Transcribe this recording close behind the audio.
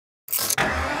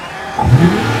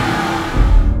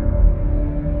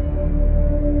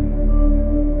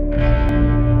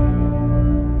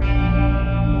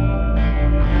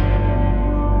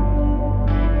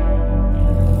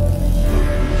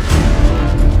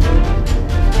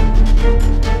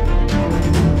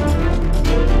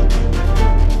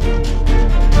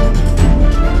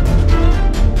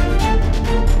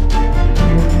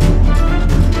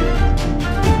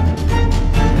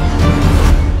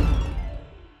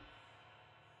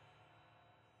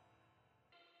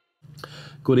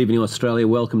Good evening, Australia.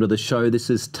 Welcome to the show. This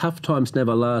is Tough Times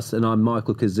Never Last, and I'm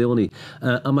Michael Kuzilny.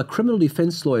 I'm a criminal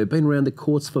defence lawyer, been around the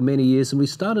courts for many years, and we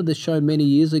started the show many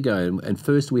years ago. And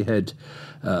first we had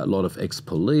a lot of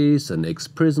ex-police and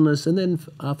ex-prisoners, and then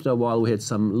after a while we had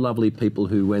some lovely people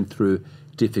who went through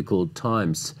difficult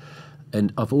times.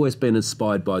 And I've always been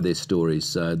inspired by their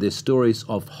stories. Their stories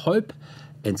of hope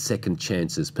and second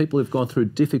chances. People who've gone through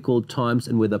difficult times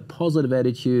and with a positive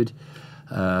attitude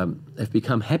have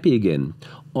become happy again.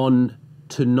 On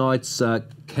tonight's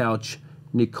couch,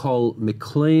 Nicole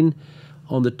McClean.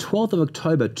 On the 12th of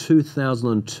October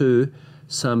 2002,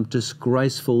 some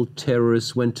disgraceful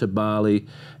terrorists went to Bali,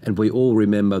 and we all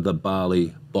remember the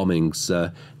Bali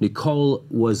bombings. Nicole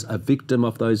was a victim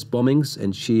of those bombings,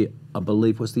 and she, I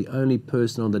believe, was the only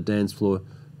person on the dance floor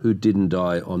who didn't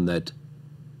die on that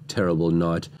terrible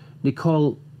night.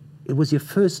 Nicole, it was your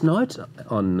first night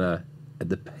on at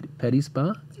the Paddy's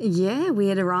Bar? Yeah, we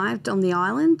had arrived on the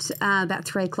island about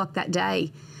 3 o'clock that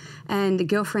day, and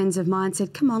girlfriends of mine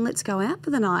said, come on, let's go out for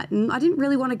the night. And I didn't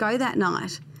really want to go that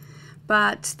night,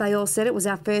 but they all said it was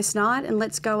our first night and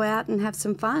let's go out and have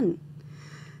some fun.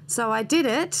 So I did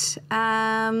it.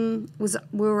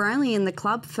 We were only in the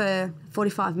club for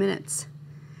 45 minutes,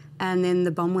 and then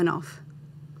the bomb went off.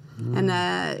 And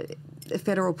the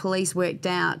federal police worked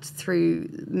out through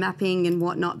mapping and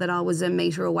whatnot that I was a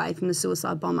metre away from the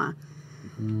suicide bomber.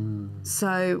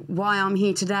 So why I'm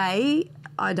here today,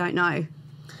 I don't know.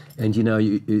 And you know,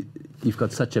 you've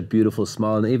got such a beautiful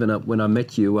smile, and even when I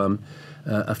met you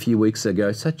a few weeks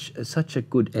ago, such a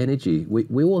good energy.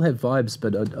 We all have vibes,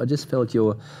 but I just felt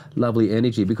your lovely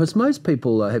energy, because most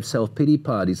people have self-pity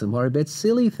parties and worry about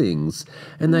silly things,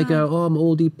 and they go, oh, I'm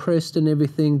all depressed and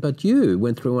everything, but you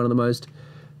went through one of the most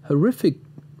horrific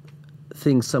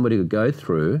things somebody could go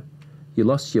through. You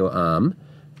lost your arm,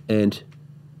 and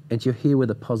you're here with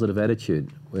a positive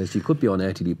attitude, whereas you could be on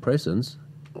antidepressants.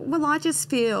 Well, I just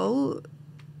feel,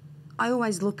 I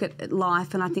always look at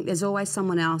life and I think there's always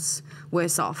someone else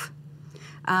worse off.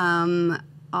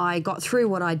 I got through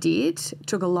what I did. It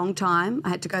took a long time. I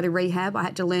had to go to rehab. I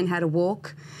had to learn how to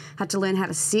walk, had to learn how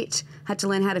to sit, had to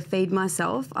learn how to feed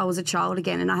myself. I was a child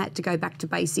again, and I had to go back to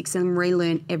basics and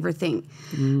relearn everything.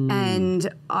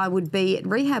 And I would be at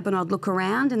rehab and I'd look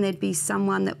around and there'd be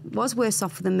someone that was worse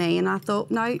off than me, and I thought,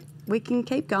 no, we can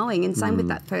keep going, and same with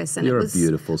that person. You're a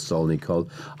beautiful soul, Nicole.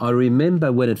 I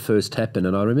remember when it first happened,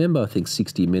 and I remember I think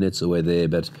 60 Minutes away there,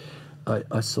 but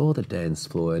I saw the dance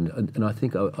floor, and I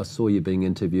think I saw you being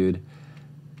interviewed,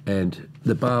 and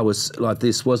the bar was like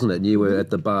this, wasn't it? And you were at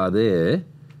the bar there,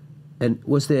 and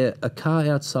was there a car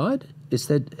outside? Is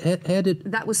that, how did...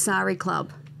 That was Sari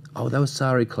Club. Oh, that was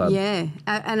Sari Club. Yeah,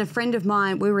 and a friend of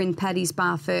mine, we were in Paddy's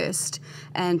Bar first,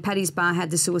 and Paddy's Bar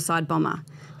had the suicide bomber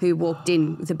who walked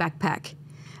in with a backpack,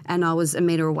 and I was a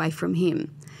metre away from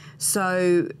him.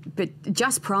 So, but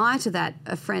just prior to that,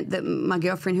 my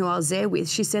girlfriend who I was there with,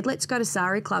 she said, let's go to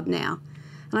Sari Club now.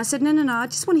 And I said, no, I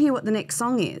just want to hear what the next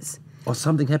song is. Oh,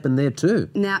 something happened there too.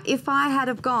 Now, if I had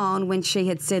have gone when she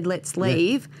had said, let's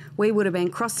leave, we would have been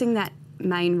crossing that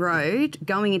main road,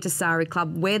 going into Sari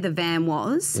Club where the van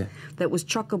was, that was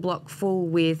chock-a-block full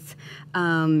with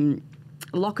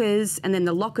lockers, and then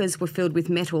the lockers were filled with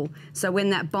metal. So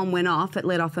when that bomb went off, it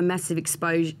let off a massive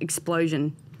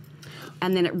explosion.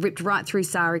 And then it ripped right through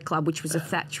Sari Club, which was a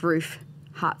thatch roof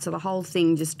hut. So the whole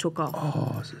thing just took off.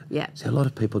 Oh, yeah. See, a lot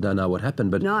of people don't know what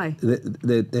happened, but no,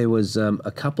 there was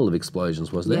a couple of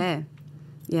explosions, wasn't there?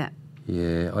 Yeah.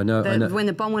 Yeah, I know. When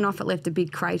the bomb went off, it left a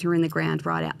big crater in the ground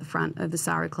right out the front of the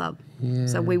Sari Club. Yeah.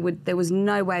 So there was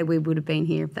no way we would have been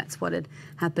here if that's what had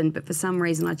happened. But for some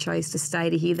reason, I chose to stay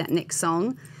to hear that next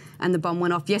song, and the bomb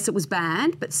went off. Yes, it was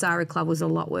bad, but Sari Club was a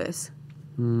lot worse.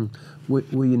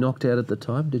 Were you knocked out at the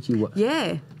time? Did you?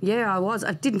 Yeah, I was.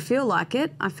 I didn't feel like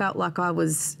it. I felt like I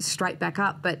was straight back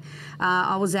up, but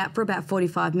I was out for about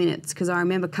 45 minutes because I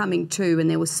remember coming to, and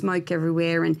there was smoke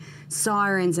everywhere and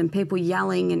sirens and people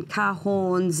yelling and car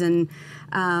horns and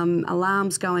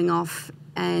alarms going off,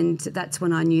 and that's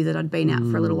when I knew that I'd been out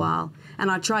for a little while. And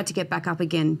I tried to get back up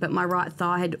again, but my right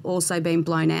thigh had also been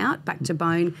blown out, back to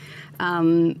bone.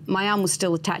 My arm was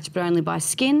still attached, but only by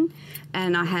skin,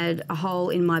 and I had a hole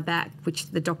in my back, which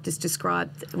the doctors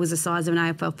described was the size of an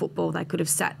AFL football. They could have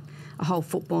sat a whole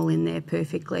football in there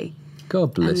perfectly.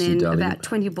 God bless you, darling. And then about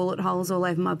 20 bullet holes all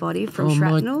over my body from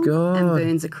shrapnel and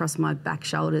burns across my back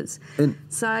shoulders.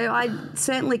 So I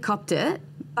certainly copped it,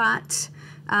 but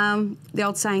the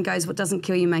old saying goes, what doesn't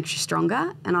kill you makes you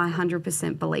stronger, and I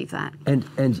 100% believe that.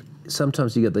 And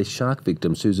sometimes you get these shark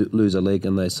victims who lose a leg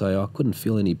and they say, I couldn't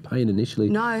feel any pain initially.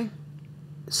 No.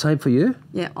 Same for you?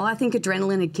 Yeah, well, I think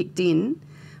adrenaline had kicked in,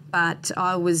 but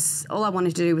all I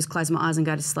wanted to do was close my eyes and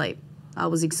go to sleep. I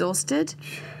was exhausted,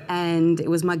 and it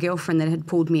was my girlfriend that had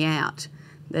pulled me out,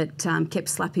 that kept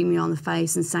slapping me on the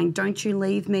face and saying, don't you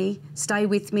leave me, stay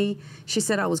with me. She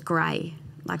said I was grey,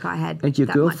 like I had. And your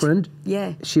girlfriend?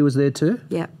 Yeah. She was there too?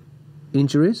 Yeah.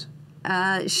 Injuries?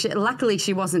 Luckily,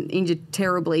 she wasn't injured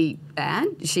terribly bad.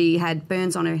 She had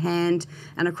burns on her hand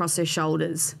and across her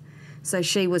shoulders. So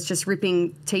she was just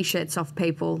ripping T-shirts off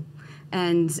people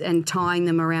and tying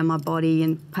them around my body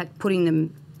and putting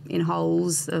them in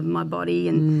holes of my body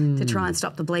and to try and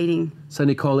stop the bleeding. So,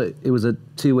 Nicole, it was a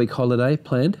 2-week holiday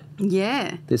planned?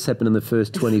 Yeah. This happened in the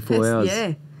first 24 hours?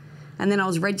 Yeah. And then I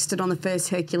was registered on the first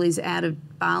Hercules out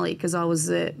of Bali because I was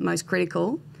the most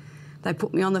critical. They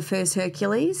put me on the first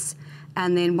Hercules,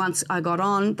 and then once I got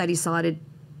on, they decided,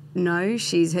 no,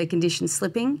 her condition's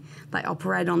slipping. They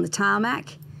operated on the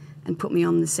tarmac and put me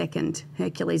on the second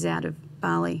Hercules out of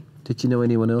Bali. Did you know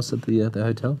anyone else at the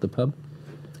hotel, the pub?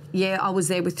 Yeah, I was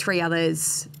there with 3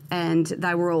 others, and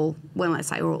they were all, well, I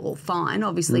say all fine.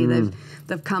 Obviously,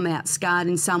 they've come out scarred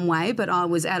in some way, but I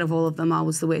was, out of all of them, I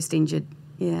was the worst injured.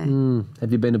 Yeah.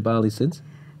 Have you been to Bali since?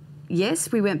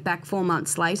 Yes, we went back 4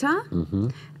 months later.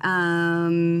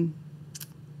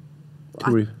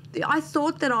 I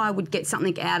thought that I would get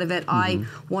something out of it. I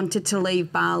wanted to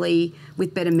leave Bali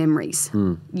with better memories.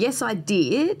 Yes, I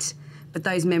did, but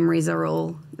those memories are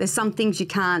all, there's some things you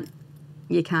can't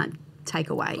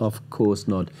take away. Of course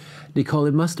not. Nicole,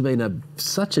 it must have been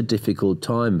such a difficult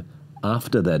time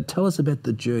after that. Tell us about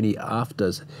the journey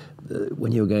after,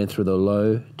 when you were going through the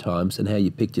low times and how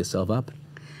you picked yourself up.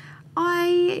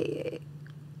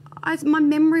 My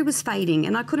memory was fading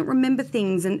and I couldn't remember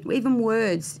things and even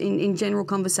words in general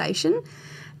conversation.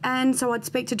 And so I'd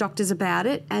speak to doctors about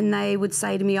it and they would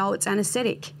say to me, oh, it's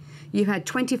anaesthetic. You had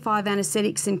 25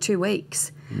 anaesthetics in 2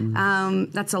 weeks.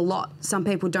 That's a lot. Some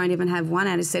people don't even have one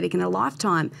anaesthetic in a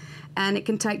lifetime. And it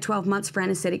can take 12 months for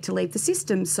anaesthetic to leave the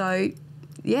system. So,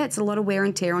 yeah, it's a lot of wear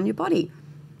and tear on your body.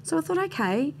 So I thought,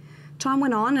 okay. Time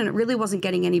went on and it really wasn't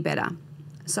getting any better.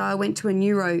 So I went to a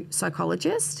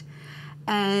neuropsychologist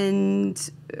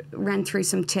and ran through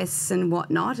some tests and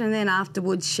whatnot. And then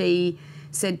afterwards she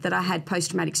said that I had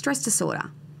post-traumatic stress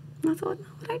disorder. And I thought, no,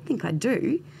 I don't think I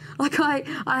do. Like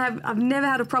I've never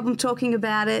had a problem talking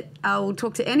about it. I'll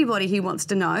talk to anybody who wants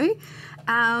to know.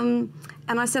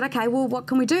 And I said, okay, well, what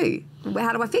can we do?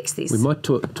 How do I fix this? We might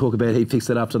talk about how you fix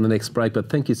it after the next break, but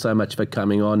thank you so much for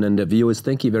coming on. And viewers,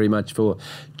 thank you very much for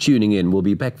tuning in. We'll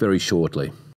be back very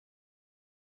shortly.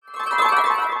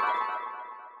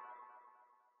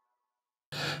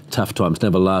 Tough times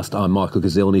never last. I'm Michael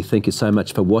Kuzilny. Thank you so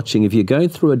much for watching. If you're going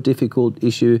through a difficult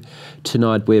issue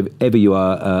tonight, wherever you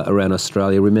are around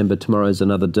Australia, remember tomorrow's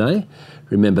another day.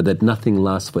 Remember that nothing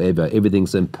lasts forever.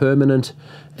 Everything's impermanent.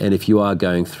 And if you are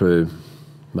going through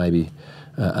maybe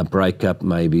a breakup,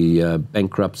 maybe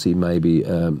bankruptcy, maybe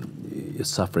you're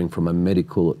suffering from a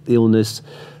medical illness,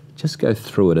 just go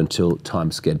through it until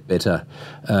times get better.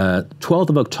 12th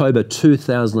of October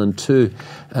 2002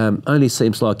 only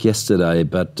seems like yesterday,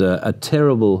 but a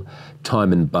terrible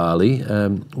time in Bali.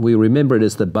 We remember it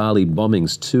as the Bali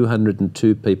bombings.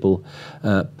 202 people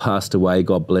passed away,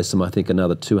 God bless them. I think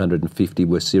another 250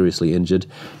 were seriously injured.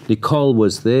 Nicole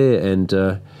was there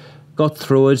and got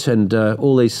through it, and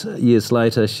all these years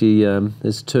later she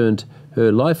has turned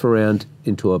her life around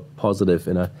into a positive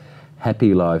and a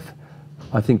happy life.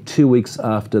 I think 2 weeks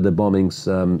after the bombings,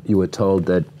 you were told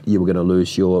that you were going to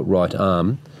lose your right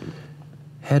arm.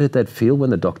 How did that feel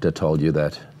when the doctor told you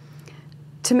that?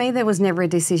 To me, there was never a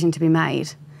decision to be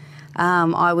made.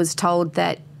 I was told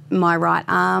that my right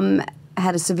arm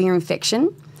had a severe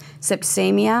infection.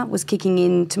 Septicemia was kicking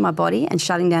into my body and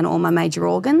shutting down all my major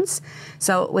organs.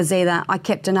 So it was either I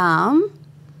kept an arm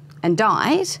and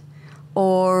died,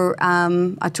 or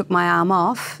I took my arm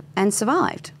off and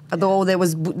survived. Although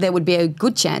there would be a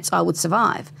good chance I would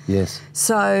survive. Yes.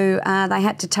 So they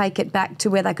had to take it back to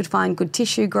where they could find good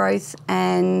tissue growth,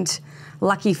 and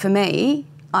lucky for me,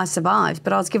 I survived.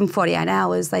 But I was given 48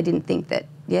 hours. They didn't think that,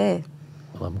 yeah.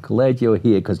 Well, I'm glad you're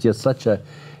here because you're such a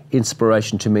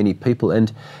inspiration to many people.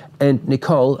 And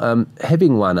Nicole,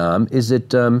 having one arm, does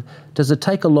it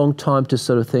take a long time to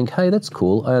sort of think, hey, that's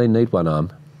cool, I only need one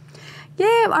arm?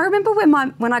 Yeah, I remember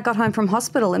when I got home from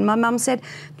hospital and my mum said,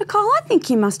 Nicole, I think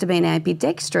you must have been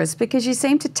ambidextrous because you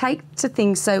seem to take to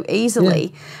things so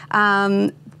easily. Yeah.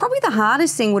 Probably the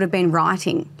hardest thing would have been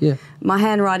writing. Yeah. My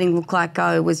handwriting looked like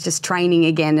I was just training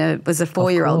again. It was a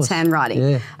 4-year-old's handwriting.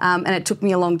 Yeah. And it took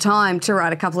me a long time to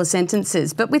write a couple of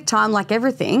sentences. But with time, like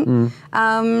everything,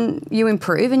 you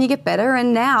improve and you get better.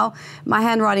 And now my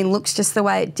handwriting looks just the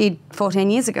way it did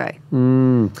 14 years ago.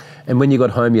 And when you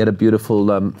got home, you had a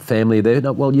beautiful family there.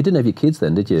 No, well, you didn't have your kids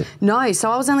then, did you? No.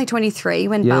 So I was only 23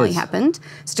 when Bali happened,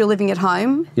 still living at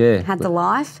home, had the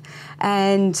life.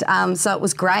 And so it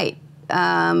was great.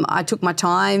 I took my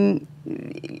time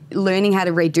learning how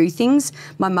to redo things.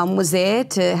 My mum was there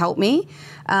to help me.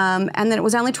 And then it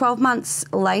was only 12 months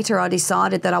later I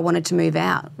decided that I wanted to move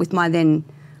out with my then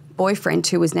boyfriend,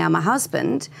 who was now my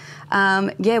husband.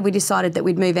 We decided that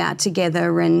we'd move out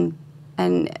together and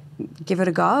give it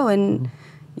a go. And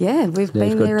we've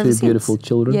been there ever since. You've got 2 beautiful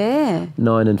children. Yeah.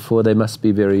 9 and 4. They must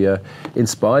be very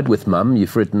inspired with Mum.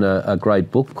 You've written a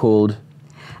great book called...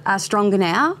 Stronger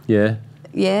Now. Yeah.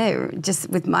 Yeah, just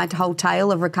with my whole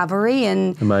tale of recovery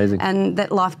and amazing, and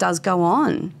that life does go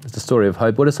on. It's a story of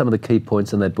hope. What are some of the key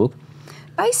points in that book?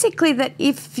 Basically, that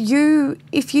if you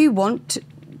want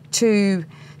to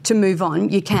move on,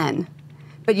 you can,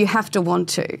 but you have to want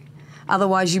to.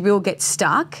 Otherwise, you will get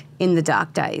stuck in the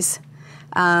dark days.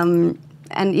 And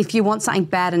if you want something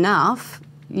bad enough,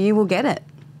 you will get it.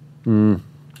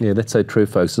 Yeah, that's so true,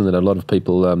 folks, isn't it? A lot of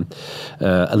people are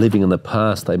living in the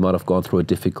past. They might have gone through a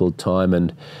difficult time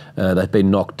and they've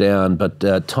been knocked down, but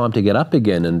time to get up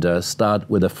again and start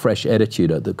with a fresh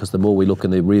attitude, because the more we look in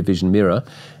the rear vision mirror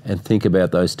and think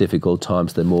about those difficult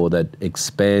times, the more that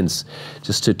expands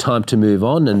just to time to move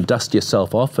on and dust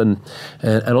yourself off. And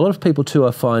a lot of people too,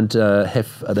 I find,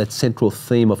 have that central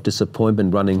theme of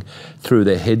disappointment running through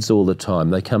their heads all the time.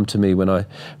 They come to me when I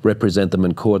represent them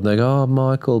in court and they go, oh,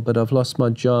 Michael, but I've lost my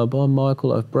job. Oh,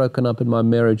 Michael, I've broken up in my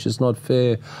marriage. It's not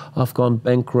fair. I've gone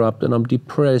bankrupt and I'm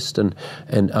depressed. And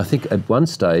I think at one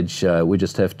stage we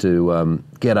just have to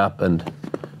get up and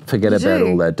forget about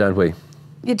all that, don't we?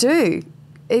 You do.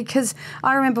 Because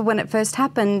I remember when it first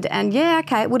happened and,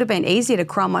 it would have been easier to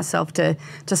cry myself to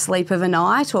sleep of a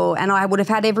night and I would have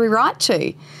had every right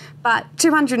to. But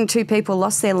 202 people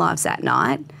lost their lives that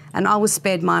night and I was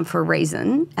spared mine for a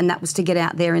reason, and that was to get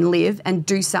out there and live and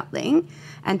do something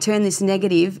and turn this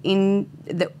negative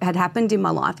that had happened in my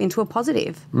life into a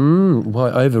positive.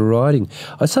 By overriding.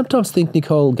 I sometimes think,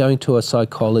 Nicole, going to a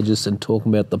psychologist and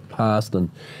talking about the past and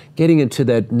getting into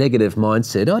that negative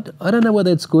mindset, I don't know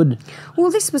whether it's good.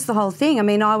 Well, this was the whole thing. I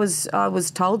mean, I was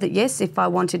told that, yes, if I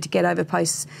wanted to get over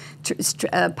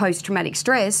post-traumatic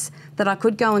stress, that I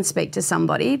could go and speak to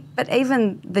somebody. But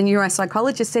even the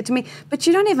neuropsychologist said to me, but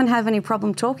you don't even have any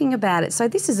problem talking about it, so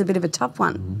this is a bit of a tough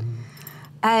one.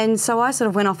 And so I sort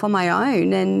of went off on my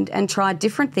own and tried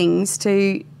different things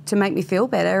to make me feel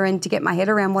better and to get my head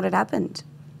around what had happened.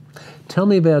 Tell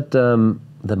me about the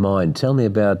mind. Tell me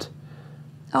about...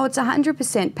 Oh, it's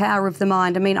 100% power of the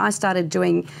mind. I mean, I started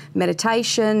doing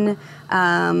meditation.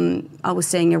 I was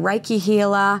seeing a Reiki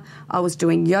healer. I was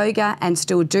doing yoga and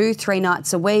still do 3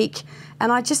 nights a week.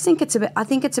 And I just think it's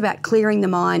about clearing the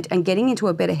mind and getting into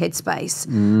a better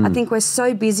headspace. I think we're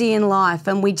so busy in life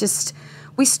and we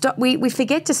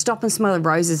forget to stop and smell the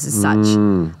roses as such.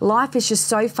 Life is just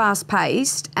so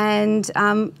fast-paced and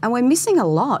we're missing a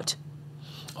lot.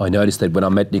 I noticed that when I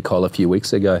met Nicole a few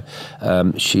weeks ago,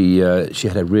 she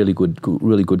had a really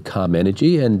good calm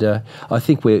energy, and I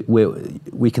think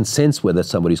we can sense whether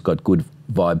somebody's got good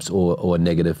vibes or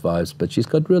negative vibes. But she's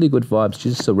got really good vibes. She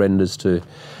just surrenders to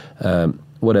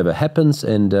whatever happens,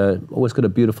 and always got a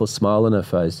beautiful smile on her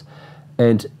face.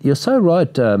 And you're so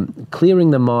right, clearing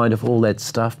the mind of all that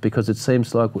stuff, because it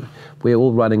seems like we're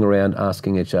all running around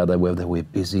asking each other whether we're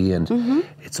busy, and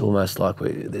it's almost like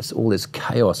there's all this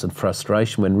chaos and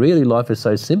frustration when really life is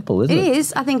so simple, isn't it? It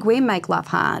is. I think we make life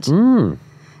hard. And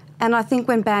I think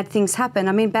when bad things happen,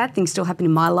 I memean, bad things still happen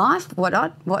in my life,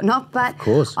 whatnot, but of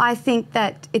course. I think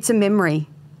that it's a memory.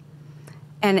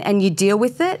 And you deal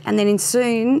with it, and then in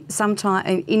some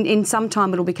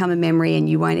time it'll become a memory, and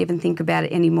you won't even think about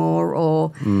it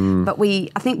anymore. But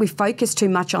I think we focus too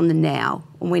much on the now,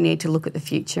 and we need to look at the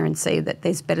future and see that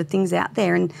there's better things out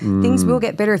there, and things will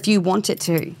get better if you want it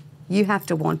to. You have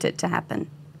to want it to happen.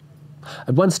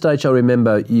 At one stage, I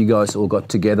remember you guys all got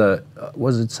together.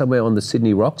 Was it somewhere on the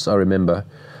Sydney Rocks? I remember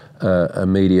a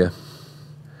media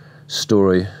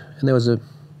story, and there was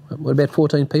about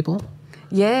 14 people?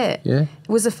 Yeah. Yeah. It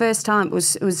was the first time. It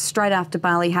was straight after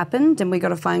Bali happened, and we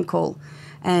got a phone call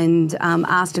and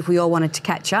asked if we all wanted to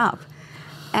catch up.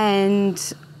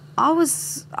 And I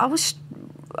was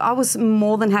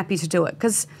more than happy to do it,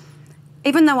 because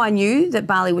even though I knew that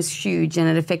Bali was huge and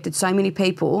it affected so many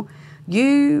people,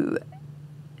 you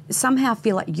somehow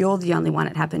feel like you're the only one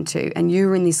it happened to, and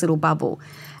you're in this little bubble.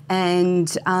 And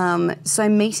so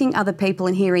meeting other people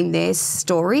and hearing their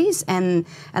stories and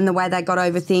the way they got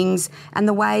over things and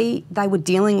the way they were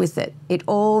dealing with it, it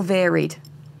all varied.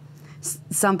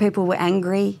 Some people were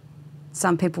angry,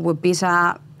 some people were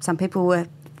bitter, some people were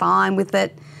fine with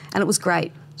it, and it was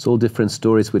great. It's all different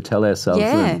stories we tell ourselves.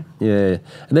 Yeah. Yeah.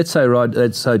 And that's so right,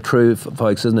 that's so true,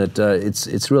 folks, isn't it?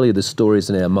 It's really the stories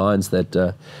in our minds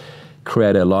that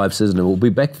create our lives, isn't it? We'll be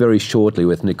back very shortly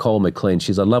with Nicole McClean.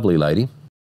 She's a lovely lady.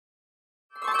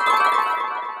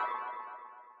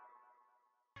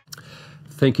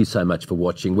 Thank you so much for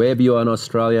watching. Wherever you are in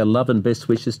Australia, love and best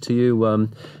wishes to you.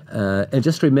 And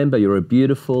just remember, you're a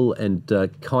beautiful and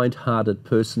kind-hearted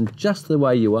person just the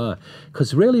way you are.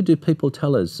 Because rarely do people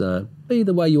tell us, be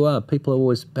the way you are. People are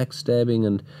always backstabbing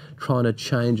and trying to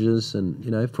change us, and,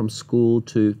 you know, from school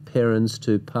to parents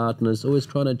to partners, always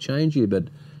trying to change you, but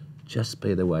just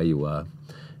be the way you are.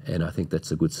 And I think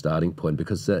that's a good starting point,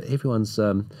 because everyone's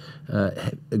got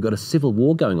a civil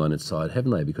war going on inside,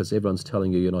 haven't they? Because everyone's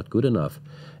telling you you're not good enough.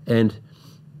 And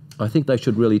I think they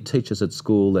should really teach us at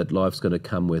school that life's going to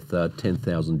come with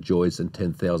 10,000 joys and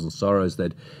 10,000 sorrows,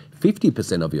 that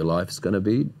 50% of your life is going to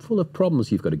be full of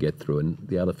problems you've got to get through, and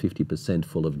the other 50%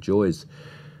 full of joys.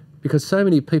 Because so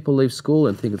many people leave school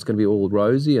and think it's going to be all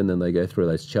rosy, and then they go through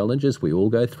those challenges we all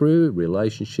go through: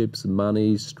 relationships,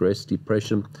 money, stress,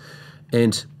 depression.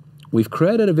 And we've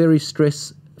created a very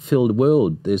stress-filled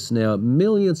world. There's now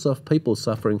millions of people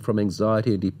suffering from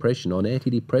anxiety and depression on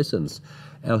antidepressants.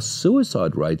 Our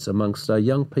suicide rates amongst our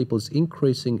young people is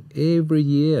increasing every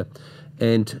year.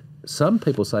 And some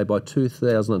people say by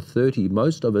 2030,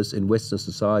 most of us in Western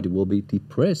society will be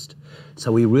depressed.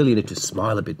 So we really need to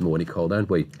smile a bit more, Nicole, don't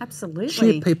we? Absolutely.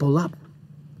 Cheer people up.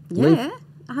 Yeah,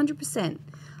 100%.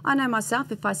 I know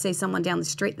myself, if I see someone down the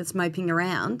street that's moping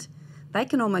around, they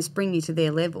can almost bring you to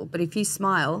their level. But if you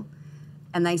smile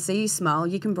and they see you smile,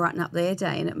 you can brighten up their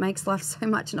day, and it makes life so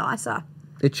much nicer.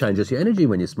 It changes your energy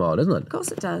when you smile, doesn't it? Of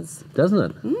course it does. Doesn't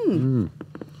it?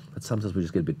 But sometimes we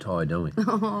just get a bit tired, don't we?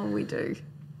 Oh, we do.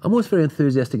 I'm always very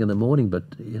enthusiastic in the morning, but,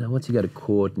 you know, once you go to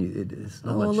court, it's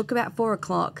not much. Oh, look, about 4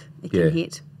 o'clock it can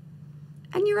hit.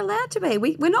 And you're allowed to be.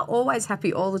 We're not always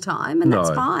happy all the time, and that's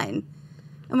fine.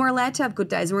 And we're allowed to have good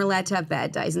days, and we're allowed to have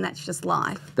bad days, and that's just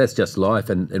life. That's just life,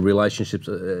 and relationships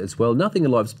as well. Nothing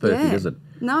in life's perfect, is it?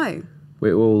 No.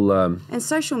 We're all... And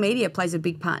social media plays a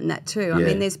big part in that too. I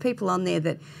mean, there's people on there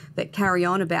that carry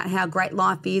on about how great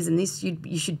life is, and this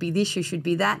you should be this, you should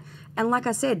be that. And like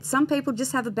I said, some people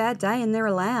just have a bad day, and they're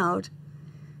allowed.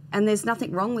 And there's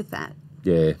nothing wrong with that.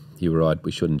 Yeah, you're right.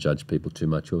 We shouldn't judge people too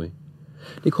much, will we?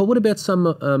 Nicole, what about some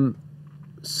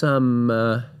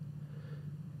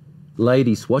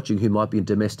ladies watching who might be in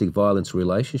domestic violence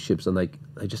relationships, and they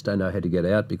just don't know how to get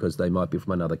out because they might be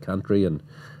from another country and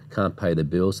can't pay their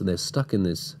bills, and they're stuck in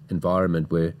this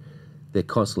environment where they're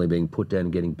constantly being put down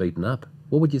and getting beaten up?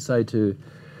 What would you say to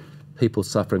people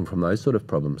suffering from those sort of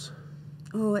problems?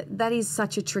 Oh, that is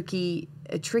such a tricky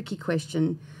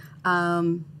question.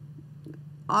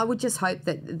 I would just hope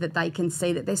that they can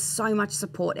see that there's so much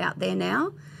support out there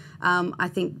now. I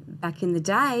think back in the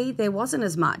day there wasn't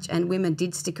as much, and women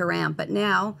did stick around, but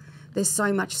now there's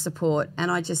so much support,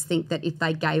 and I just think that if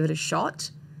they gave it a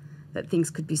shot, that things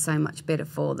could be so much better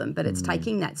for them. But it's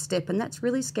taking that step, and that's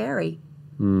really scary.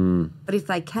 But if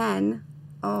they can,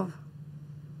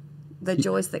 the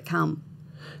joys that come.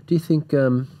 Do you think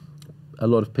a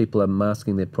lot of people are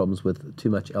masking their problems with too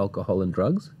much alcohol and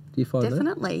drugs? Do you find that?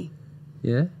 Definitely.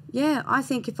 Yeah? Yeah, I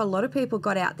think if a lot of people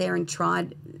got out there and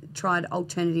tried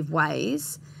alternative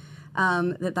ways,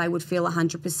 that they would feel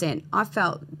 100%. I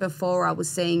felt before I was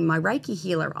seeing my Reiki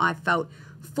healer, I felt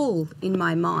full in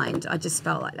my mind. I just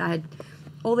felt like I had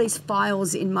all these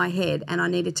files in my head, and I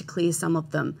needed to clear some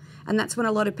of them. And that's when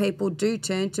a lot of people do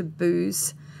turn to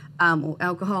booze or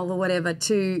alcohol or whatever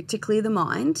to clear the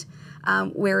mind.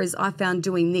 Whereas I found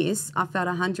doing this, I felt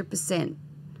 100%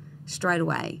 straight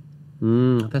away.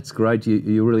 That's great.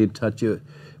 You're really in touch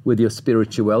with your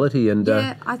spirituality, and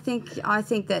yeah, I think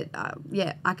that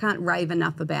I can't rave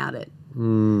enough about it.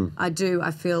 I do.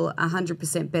 I feel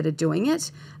 100% better doing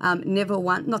it. Never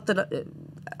one. Not that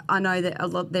I know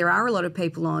that there are a lot of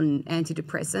people on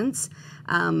antidepressants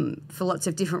for lots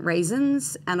of different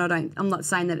reasons, and I'm not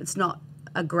saying that it's not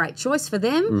a great choice for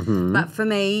them. But for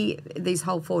me, these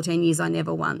whole 14 years, I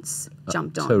never once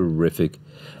jumped on. Terrific.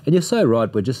 And you're so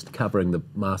right, we're just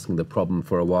masking the problem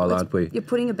for a while, aren't we? You're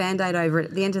putting a Band-Aid over it.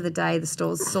 At the end of the day, the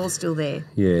sore's still there.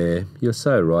 Yeah, you're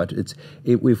so right.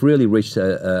 We've really reached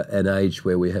an age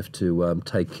where we have to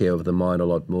take care of the mind a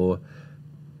lot more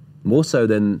so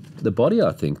than the body,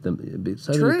 I think.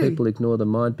 So True. many people ignore the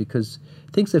mind because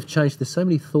things have changed. There's so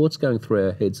many thoughts going through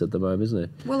our heads at the moment, isn't there?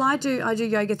 Well, I do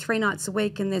yoga 3 nights a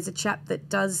week, and there's a chap that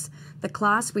does the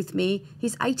class with me.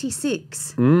 He's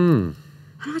 86.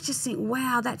 And I just think,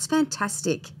 wow, that's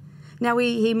fantastic. Now,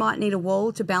 he might need a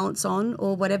wall to balance on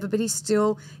or whatever, but he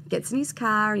still gets in his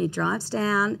car and he drives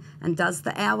down and does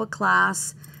the hour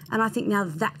class. And I think now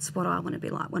that's what I want to be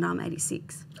like when I'm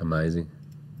 86. Amazing.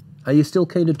 Are you still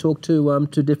keen to talk to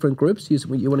different groups? You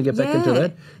want to get back into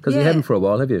that? Because you haven't for a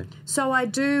while, have you? So I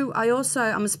do. I'm a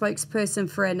spokesperson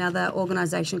for another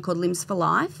organisation called Limbs for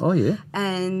Life. Oh, yeah.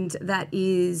 And that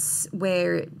is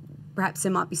where perhaps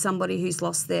there might be somebody who's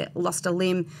lost a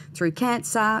limb through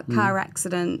cancer, car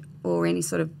accident, or any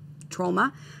sort of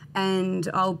trauma. And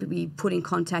I'll be put in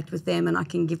contact with them, and I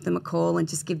can give them a call and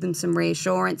just give them some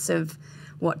reassurance of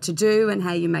what to do and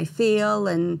how you may feel,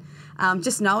 and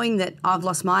just knowing that I've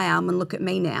lost my arm and look at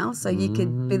me now, so you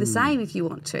could be the same if you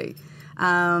want to.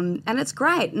 And it's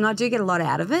great, and I do get a lot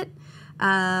out of it.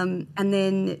 And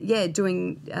then,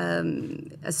 doing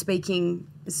a speaking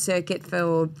circuit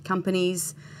for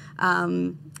companies.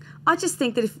 I just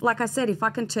think that if I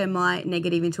can turn my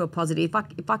negative into a positive,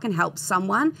 if I can help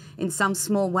someone in some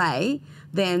small way,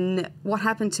 then what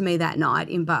happened to me that night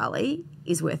in Bali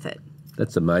is worth it.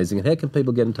 That's amazing. And how can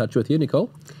people get in touch with you, Nicole?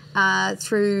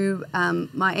 Through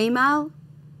my email.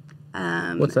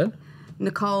 What's that?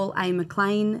 Nicole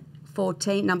McLean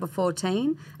 14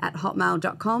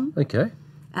 @hotmail.com. Okay.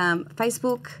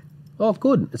 Facebook. Oh,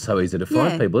 good. It's so easy to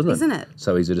find people, isn't it? Isn't it?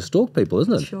 So easy to stalk people,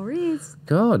 isn't it? Sure is.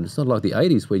 God, it's not like the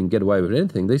 80s where you can get away with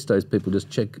anything. These days people just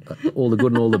check all the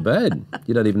good and all the bad.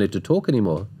 You don't even need to talk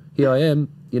anymore. Here I am.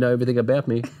 You know everything about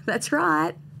me. That's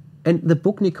right. And the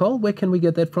book, Nicole, where can we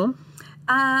get that from?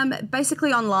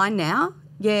 Basically online now.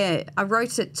 Yeah, I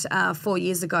wrote it 4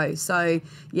 years ago. So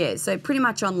pretty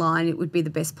much online it would be the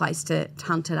best place to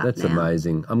hunt it up. That's now.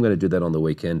 amazing. I'm going to do that on the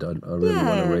weekend. I really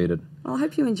want to read it. Well, I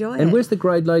hope you enjoy it. And where's the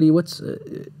grade lady? What's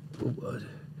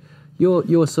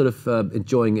you're sort of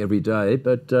enjoying every day,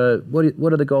 but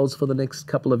what are the goals for the next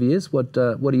couple of years? What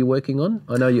are you working on?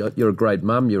 I know you're a great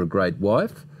mum. You're a great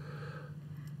wife.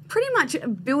 Pretty much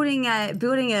building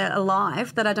a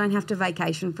life that I don't have to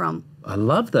vacation from. I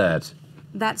love that.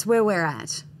 That's where we're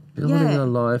at. Building a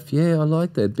life. Yeah, I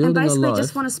like that. Building a life. And basically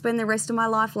just want to spend the rest of my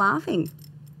life laughing,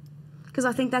 because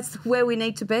I think that's where we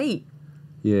need to be.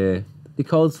 Yeah.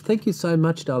 Nicole, thank you so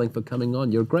much, darling, for coming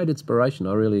on. You're a great inspiration.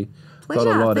 I really Pleasure.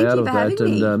 got a lot Thank out you of for that.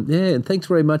 having me. And and thanks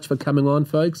very much for coming on,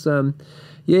 folks.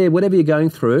 Whatever you're going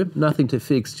through, nothing to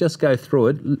fix. Just go through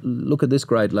it. Look at this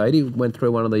great lady. Went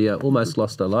through one of the almost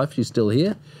lost her life. She's still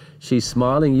here. She's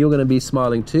smiling. You're going to be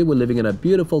smiling too. We're living in a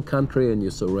beautiful country, and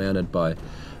you're surrounded by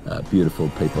beautiful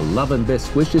people. Love and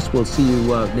best wishes. We'll see you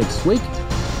next week.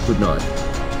 Good night.